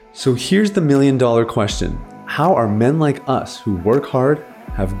So here's the million-dollar question. How are men like us who work hard,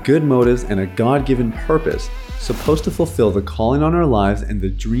 have good motives, and a God-given purpose supposed to fulfill the calling on our lives and the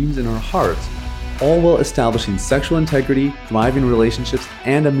dreams in our hearts, all while establishing sexual integrity, thriving relationships,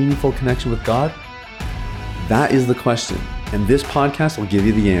 and a meaningful connection with God? That is the question, and this podcast will give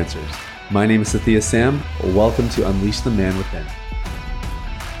you the answers. My name is Sathya Sam. Welcome to Unleash the Man Within.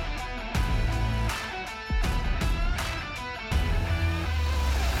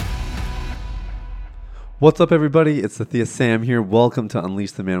 What's up, everybody? It's Sathya Sam here. Welcome to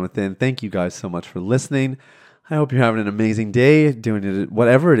Unleash the Man Within. Thank you guys so much for listening. I hope you're having an amazing day, doing it,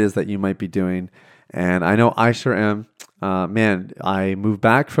 whatever it is that you might be doing. And I know I sure am. I moved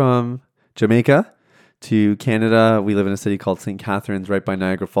back from Jamaica to Canada. We live in a city called St. Catharines, right by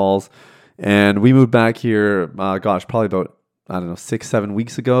Niagara Falls. And we moved back here, probably about, 6-7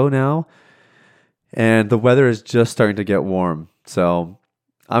 weeks ago now. And the weather is just starting to get warm. So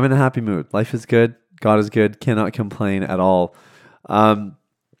I'm in a happy mood. Life is good. God is good. Cannot complain at all.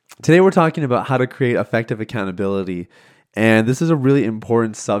 Today we're talking about how to create effective accountability. And this is a really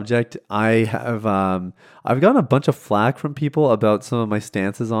important subject. I've gotten a bunch of flack from people about some of my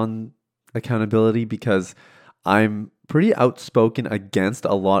stances on accountability because I'm pretty outspoken against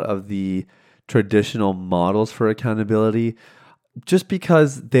a lot of the traditional models for accountability just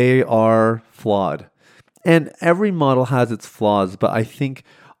because they are flawed. And every model has its flaws, but I think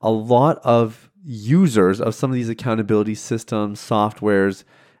a lot of users of some of these accountability systems, softwares,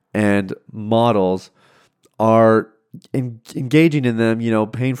 and models are engaging in them,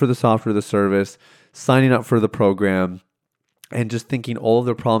 paying for the software, the service, signing up for the program, and just thinking all of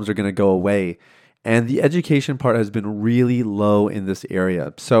their problems are going to go away. And the education part has been really low in this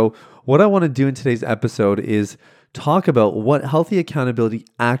area. So what I want to do in today's episode is talk about what healthy accountability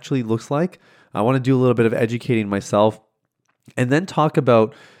actually looks like. I want to do a little bit of educating myself and then talk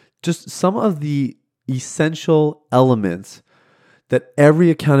about just some of the essential elements that every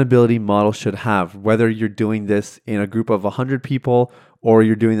accountability model should have, whether you're doing this in a group of 100 people or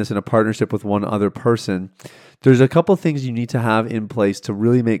you're doing this in a partnership with one other person. There's a couple things you need to have in place to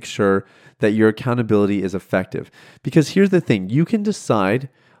really make sure that your accountability is effective. Because here's the thing, you can decide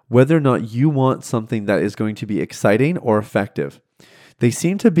whether or not you want something that is going to be exciting or effective. They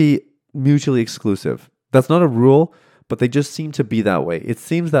seem to be mutually exclusive. That's not a rule, but they just seem to be that way. It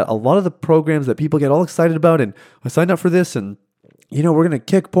seems that a lot of the programs that people get all excited about, and I signed up for this, and we're going to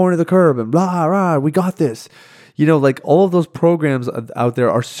kick porn to the curb, and blah, blah, we got this. All of those programs out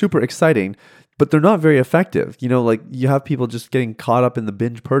there are super exciting, but they're not very effective. You have people just getting caught up in the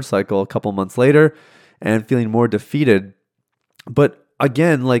binge purge cycle a couple months later and feeling more defeated. But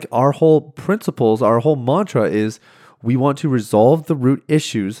again, our whole principles, our whole mantra is we want to resolve the root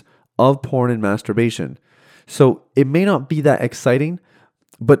issues of porn and masturbation. So it may not be that exciting,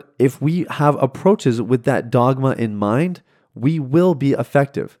 but if we have approaches with that dogma in mind, we will be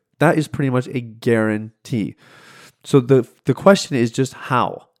effective. That is pretty much a guarantee. So the question is just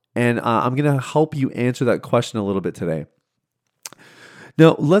how. And I'm going to help you answer that question a little bit today.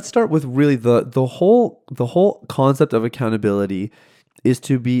 Now, let's start with really the whole concept of accountability is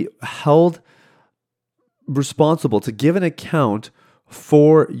to be held responsible, to give an account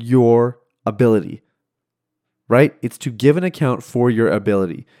for your ability. Right? It's to give an account for your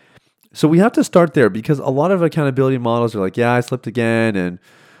ability. So we have to start there because a lot of accountability models are like, yeah, I slipped again. And,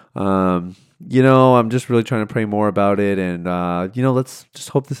 I'm just really trying to pray more about it. And, let's just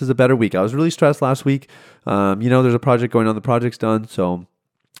hope this is a better week. I was really stressed last week. There's a project going on. The project's done. So,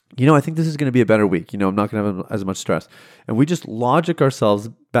 I think this is going to be a better week. I'm not going to have as much stress. And we just logic ourselves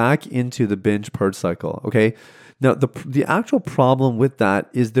back into the binge purge cycle. Okay. Now, the actual problem with that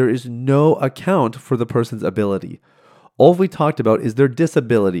is there is no account for the person's ability. All we talked about is their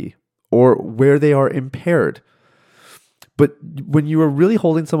disability or where they are impaired. But when you are really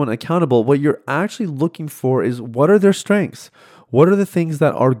holding someone accountable, what you're actually looking for is what are their strengths? What are the things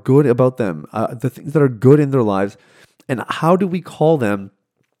that are good about them? The things that are good in their lives? And how do we call them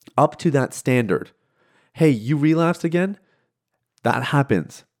up to that standard? Hey, you relapsed again? That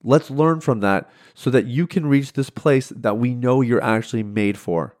happens. Let's learn from that so that you can reach this place that we know you're actually made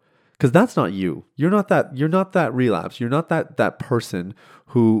for. Because that's not you. You're not that relapse. You're not that person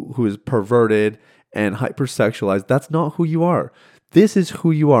who is perverted and hypersexualized. That's not who you are. This is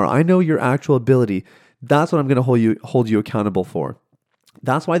who you are. I know your actual ability. That's what I'm going to hold you accountable for.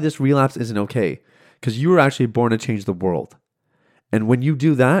 That's why this relapse isn't okay. Because you were actually born to change the world. And when you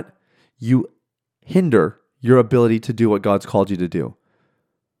do that, you hinder your ability to do what God's called you to do.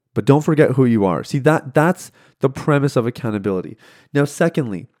 But don't forget who you are. See, that's the premise of accountability. Now,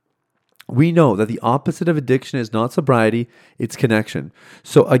 secondly, We know that the opposite of addiction is not sobriety, it's connection.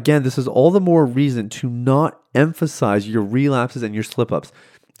 So, again, this is all the more reason to not emphasize your relapses and your slip ups.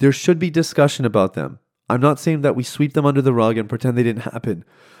 There should be discussion about them. I'm not saying that we sweep them under the rug and pretend they didn't happen.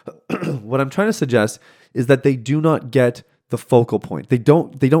 What I'm trying to suggest is that they do not get the focal point. They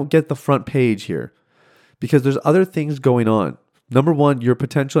don't get the front page here because there's other things going on. Number one, your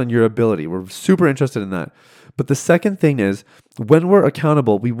potential and your ability. We're super interested in that. But the second thing is when we're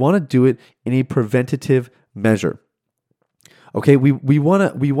accountable, we want to do it in a preventative measure. Okay, we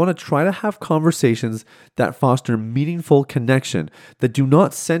want to try to have conversations that foster meaningful connection that do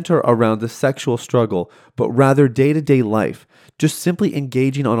not center around the sexual struggle, but rather day-to-day life, just simply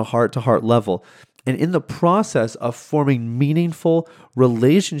engaging on a heart-to-heart level. And in the process of forming meaningful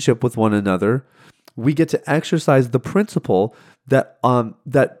relationship with one another, we get to exercise the principle that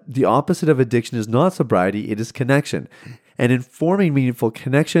the opposite of addiction is not sobriety, it is connection. And in forming meaningful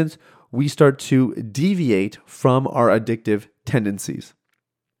connections, we start to deviate from our addictive tendencies.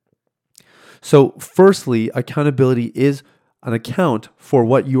 So, firstly, accountability is an account for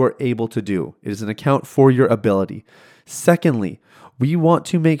what you are able to do. It is an account for your ability. Secondly, we want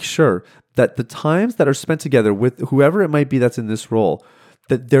to make sure that the times that are spent together with whoever it might be that's in this role,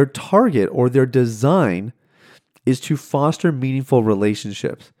 that their target or their design is to foster meaningful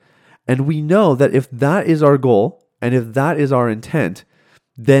relationships. And we know that if that is our goal and if that is our intent,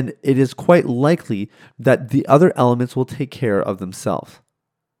 then it is quite likely that the other elements will take care of themselves.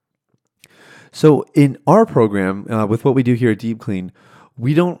 So in our program, with what we do here at Deep Clean,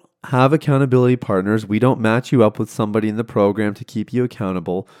 we don't have accountability partners. We don't match you up with somebody in the program to keep you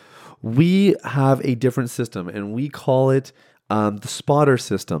accountable. We have a different system, and we call it the spotter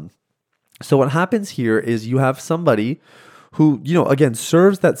system. So what happens here is you have somebody who, again,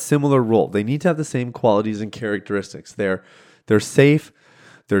 serves that similar role. They need to have the same qualities and characteristics. They're safe,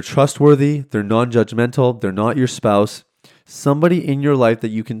 they're trustworthy, they're non-judgmental, they're not your spouse. Somebody in your life that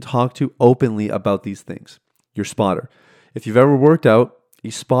you can talk to openly about these things. Your spotter. If you've ever worked out, a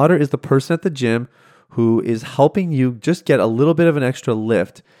spotter is the person at the gym who is helping you just get a little bit of an extra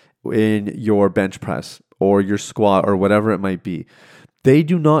lift in your bench press or your squat or whatever it might be. They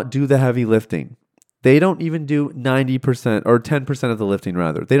do not do the heavy lifting. They don't even do 90% or 10% of the lifting,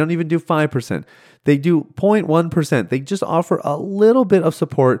 rather. They don't even do 5%. They do 0.1%. They just offer a little bit of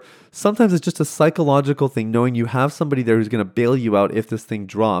support. Sometimes it's just a psychological thing, knowing you have somebody there who's going to bail you out if this thing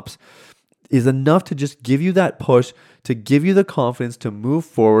drops, is enough to just give you that push, to give you the confidence to move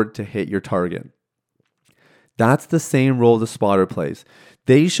forward to hit your target. That's the same role the spotter plays.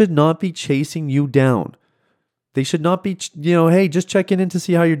 They should not be chasing you down. They should not be, hey, just checking in to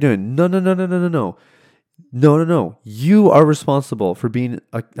see how you're doing. No. No. You are responsible for being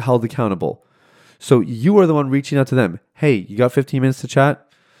held accountable. So you are the one reaching out to them. Hey, you got 15 minutes to chat?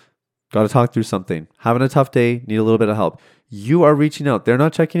 Got to talk through something. Having a tough day, need a little bit of help. You are reaching out. They're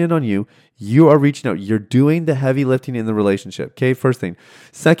not checking in on you. You are reaching out. You're doing the heavy lifting in the relationship. Okay, first thing.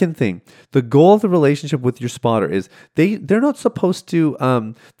 Second thing, the goal of the relationship with your spotter is they're not supposed to,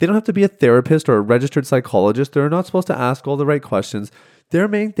 they don't have to be a therapist or a registered psychologist. They're not supposed to ask all the right questions. Their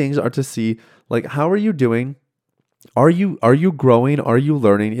main things are to see, like, how are you doing? Are you growing? Are you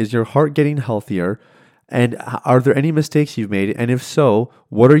learning? Is your heart getting healthier? And are there any mistakes you've made? And if so,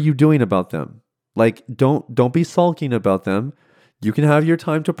 what are you doing about them? Like, don't be sulking about them. You can have your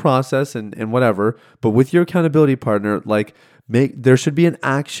time to process and whatever, but with your accountability partner, there should be an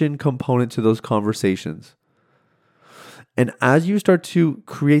action component to those conversations. And as you start to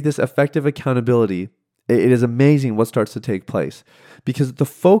create this effective accountability, it is amazing what starts to take place, because the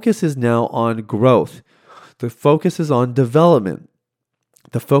focus is now on growth. The focus is on development.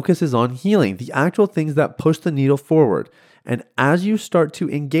 The focus is on healing, the actual things that push the needle forward. And as you start to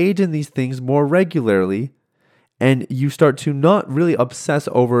engage in these things more regularly, and you start to not really obsess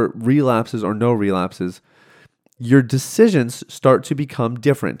over relapses or no relapses, your decisions start to become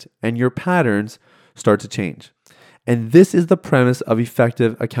different and your patterns start to change. And this is the premise of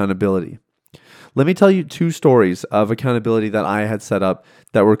effective accountability. Let me tell you 2 stories of accountability that I had set up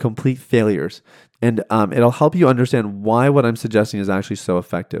that were complete failures. And it'll help you understand why what I'm suggesting is actually so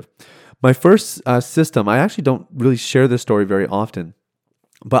effective. My first system, I actually don't really share this story very often,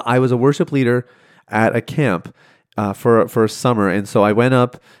 but I was a worship leader at a camp for a summer. And so I went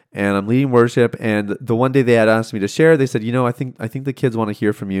up and I'm leading worship. And the one day they had asked me to share, they said, I think the kids want to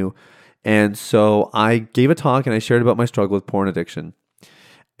hear from you. And so I gave a talk and I shared about my struggle with porn addiction.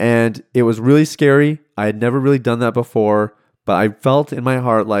 And it was really scary. I had never really done that before, but I felt in my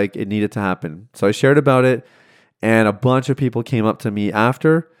heart like it needed to happen. So I shared about it, and a bunch of people came up to me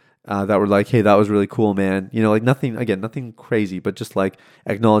after that were like, hey, that was really cool, man. Like nothing crazy, but just like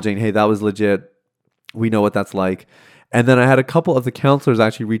acknowledging, hey, that was legit. We know what that's like. And then I had a couple of the counselors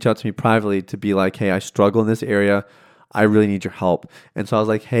actually reach out to me privately to be like, hey, I struggle in this area. I really need your help. And so I was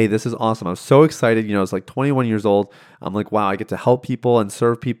like, hey, this is awesome. I was so excited. I was like 21 years old. I'm like, wow, I get to help people and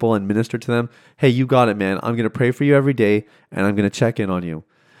serve people and minister to them. Hey, you got it, man. I'm going to pray for you every day and I'm going to check in on you.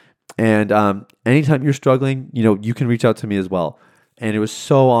 And anytime you're struggling, you can reach out to me as well. And it was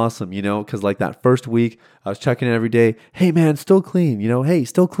so awesome, because like that first week, I was checking in every day. Hey, man, still clean, hey,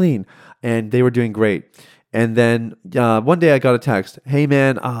 still clean. And they were doing great. And then one day I got a text. Hey,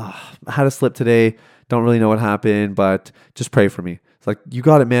 man, I had a slip today. Don't really know what happened, but just pray for me. It's like, you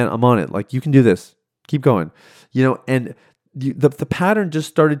got it, man. I'm on it. Like, you can do this. Keep going. And the pattern just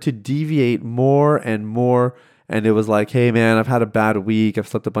started to deviate more and more. And it was like, hey, man, I've had a bad week. I've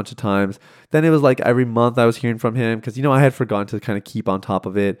slept a bunch of times. Then it was like every month I was hearing from him because, I had forgotten to kind of keep on top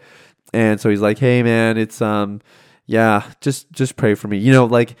of it. And so he's like, hey, man, it's, yeah, just pray for me,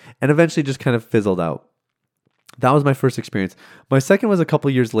 and eventually just kind of fizzled out. That was my first experience. My second was a couple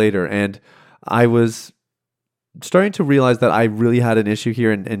years later, and I was starting to realize that I really had an issue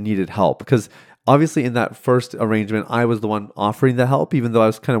here and needed help because obviously in that first arrangement, I was the one offering the help, even though I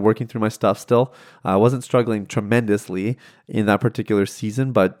was kind of working through my stuff still. I wasn't struggling tremendously in that particular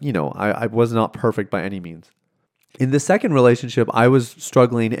season, but I was not perfect by any means. In the second relationship, I was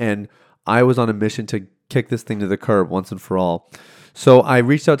struggling and I was on a mission to kick this thing to the curb once and for all. So I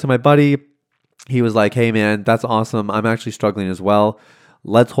reached out to my buddy. He was like, hey man, that's awesome. I'm actually struggling as well.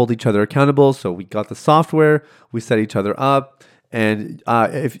 Let's hold each other accountable. So we got the software, we set each other up. And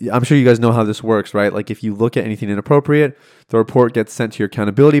I'm sure you guys know how this works, right? Like if you look at anything inappropriate, the report gets sent to your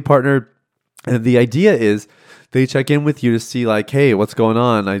accountability partner. And the idea is they check in with you to see like, hey, what's going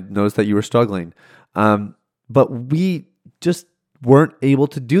on? I noticed that you were struggling. But we just weren't able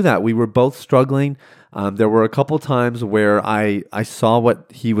to do that. We were both struggling. There were a couple times where I saw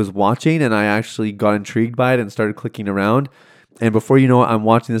what he was watching and I actually got intrigued by it and started clicking around. And before you know it, I'm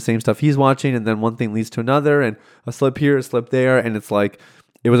watching the same stuff he's watching, and then one thing leads to another, and a slip here, a slip there, and it's like,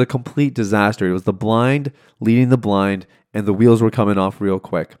 it was a complete disaster. It was the blind leading the blind, and the wheels were coming off real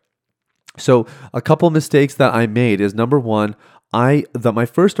quick. So a couple mistakes that I made is number one, my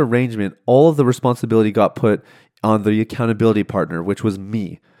first arrangement, all of the responsibility got put on the accountability partner, which was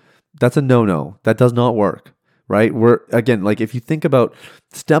me. That's a no-no. That does not work, right? Again, like if you think about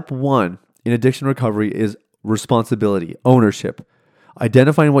step one in addiction recovery is responsibility, ownership,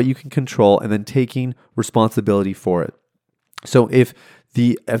 identifying what you can control and then taking responsibility for it. So if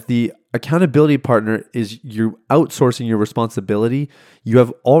the accountability partner is you outsourcing your responsibility, you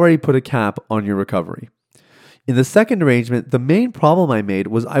have already put a cap on your recovery. In the second arrangement, the main problem I made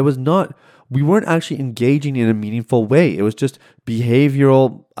was we weren't actually engaging in a meaningful way. It was just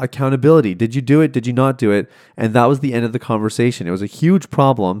behavioral accountability. Did you do it? Did you not do it? And that was the end of the conversation. It was a huge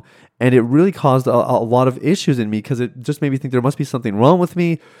problem. And it really caused a lot of issues in me because it just made me think there must be something wrong with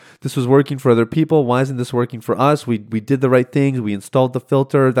me. This was working for other people. Why isn't this working for us? We did the right things. We installed the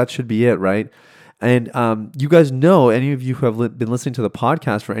filter. That should be it, right? And you guys know, any of you who have been listening to the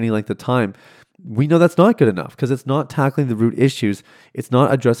podcast for any length of time, we know that's not good enough because it's not tackling the root issues. It's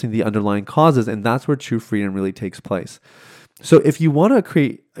not addressing the underlying causes. And that's where true freedom really takes place. So if you want to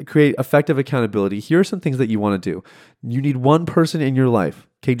create effective accountability, here are some things that you want to do. You need one person in your life,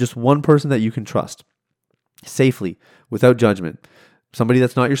 okay, just one person that you can trust safely, without judgment. Somebody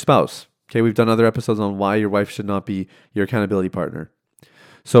that's not your spouse. Okay, we've done other episodes on why your wife should not be your accountability partner.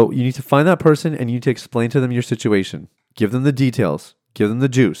 So you need to find that person and you need to explain to them your situation. Give them the details. Give them the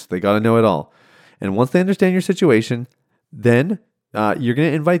juice. They got to know it all. And once they understand your situation, then you're going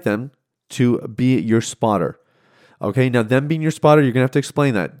to invite them to be your spotter. Okay, now them being your spotter, you're going to have to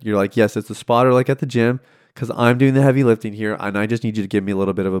explain that. You're like, yes, it's a spotter like at the gym because I'm doing the heavy lifting here and I just need you to give me a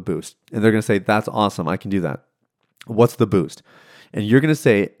little bit of a boost. And they're going to say, that's awesome. I can do that. What's the boost? And you're going to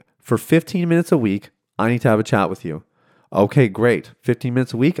say, for 15 minutes a week, I need to have a chat with you. Okay, great. 15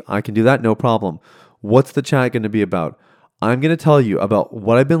 minutes a week, I can do that. No problem. What's the chat going to be about? I'm going to tell you about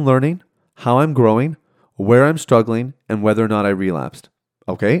what I've been learning, how I'm growing, where I'm struggling, and whether or not I relapsed.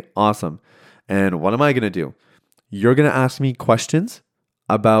 Okay, awesome. And what am I going to do? You're going to ask me questions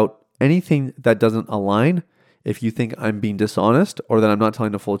about anything that doesn't align. If you think I'm being dishonest or that I'm not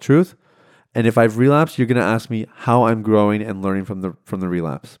telling the full truth. And if I've relapsed, you're going to ask me how I'm growing and learning from the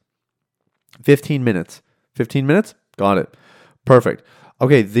relapse. 15 minutes. 15 minutes? Got it. Perfect.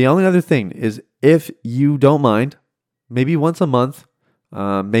 Okay, the only other thing is if you don't mind, maybe once a month,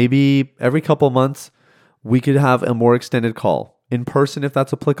 maybe every couple months, we could have a more extended call. In person if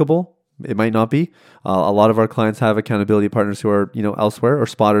that's applicable, It might not be. A lot of our clients have accountability partners who are, elsewhere, or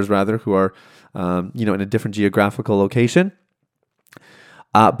spotters rather, who are, in a different geographical location.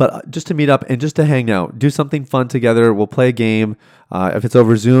 But just to meet up and just to hang out, do something fun together. We'll play a game. If it's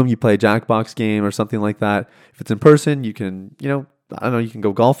over Zoom, you play a Jackbox game or something like that. If it's in person, you can, you can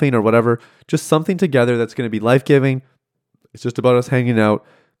go golfing or whatever. Just something together that's going to be life-giving. It's just about us hanging out,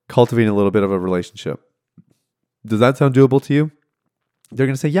 cultivating a little bit of a relationship. Does that sound doable to you? They're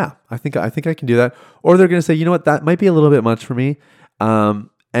going to say, yeah, I think I can do that. Or they're going to say, you know what, that might be a little bit much for me. And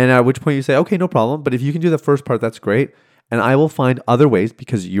at which point you say, okay, no problem. But if you can do the first part, that's great. And I will find other ways,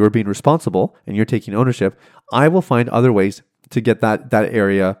 because you're being responsible and you're taking ownership. I will find other ways to get that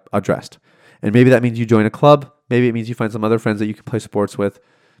area addressed. And maybe that means you join a club. Maybe it means you find some other friends that you can play sports with.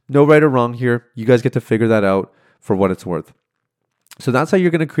 No right or wrong here. You guys get to figure that out for what it's worth. So that's how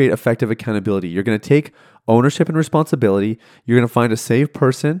you're going to create effective accountability. You're going to take ownership and responsibility. You're going to find a safe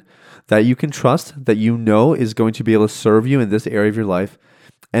person that you can trust, that you know is going to be able to serve you in this area of your life.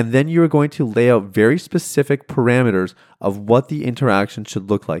 And then you're going to lay out very specific parameters of what the interaction should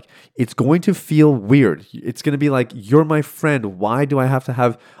look like. It's going to feel weird. It's going to be like, you're my friend. Why do I have to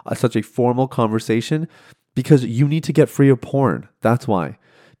have such a formal conversation? Because you need to get free of porn. That's why.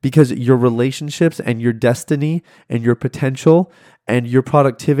 Because your relationships and your destiny and your potential and your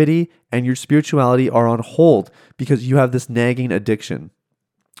productivity and your spirituality are on hold because you have this nagging addiction.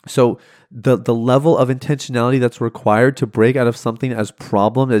 So the level of intentionality that's required to break out of something as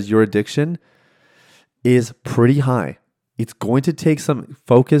problem as your addiction is pretty high. It's going to take some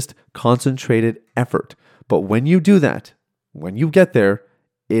focused, concentrated effort. But when you do that, when you get there,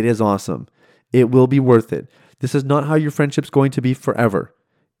 it is awesome. It will be worth it. This is not how your friendship's going to be forever.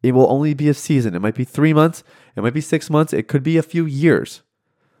 It will only be a season. It might be 3 months. It might be 6 months. It could be a few years.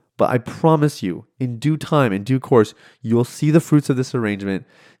 But I promise you, in due time, in due course, you will see the fruits of this arrangement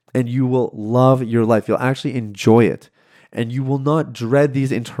and you will love your life. You'll actually enjoy it. And you will not dread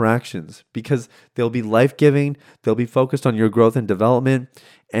these interactions because they'll be life-giving. They'll be focused on your growth and development.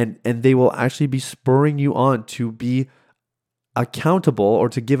 And they will actually be spurring you on to be accountable or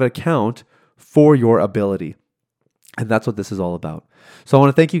to give account for your ability. And that's what this is all about. So I want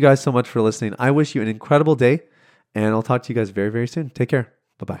to thank you guys so much for listening. I wish you an incredible day. And I'll talk to you guys very, very soon. Take care.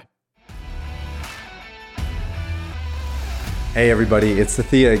 Bye-bye. Hey everybody, it's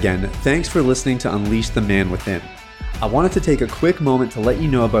Sathya again. Thanks for listening to Unleash the Man Within. I wanted to take a quick moment to let you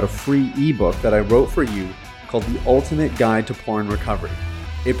know about a free ebook that I wrote for you called The Ultimate Guide to Porn Recovery.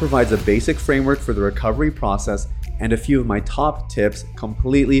 It provides a basic framework for the recovery process and a few of my top tips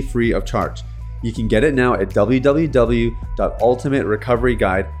completely free of charge. You can get it now at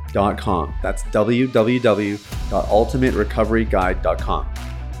www.ultimaterecoveryguide.com. That's www.ultimaterecoveryguide.com.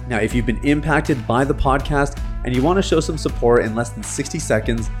 Now, if you've been impacted by the podcast and you want to show some support in less than 60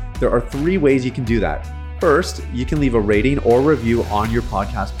 seconds, there are 3 ways you can do that. First, you can leave a rating or review on your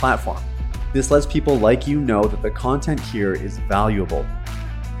podcast platform. This lets people like you know that the content here is valuable.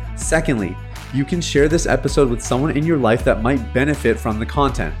 Secondly, you can share this episode with someone in your life that might benefit from the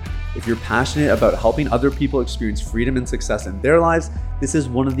content. If you're passionate about helping other people experience freedom and success in their lives, this is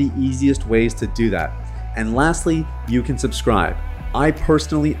one of the easiest ways to do that. And lastly, you can subscribe. I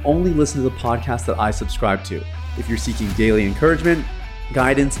personally only listen to the podcast that I subscribe to. If you're seeking daily encouragement,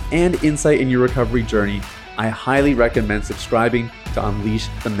 guidance, and insight in your recovery journey, I highly recommend subscribing to Unleash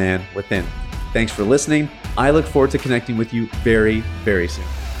the Man Within. Thanks for listening. I look forward to connecting with you very, very soon.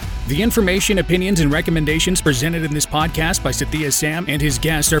 The information, opinions, and recommendations presented in this podcast by Sathya Sam and his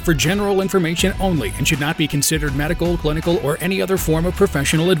guests are for general information only and should not be considered medical, clinical, or any other form of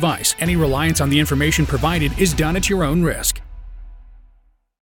professional advice. Any reliance on the information provided is done at your own risk.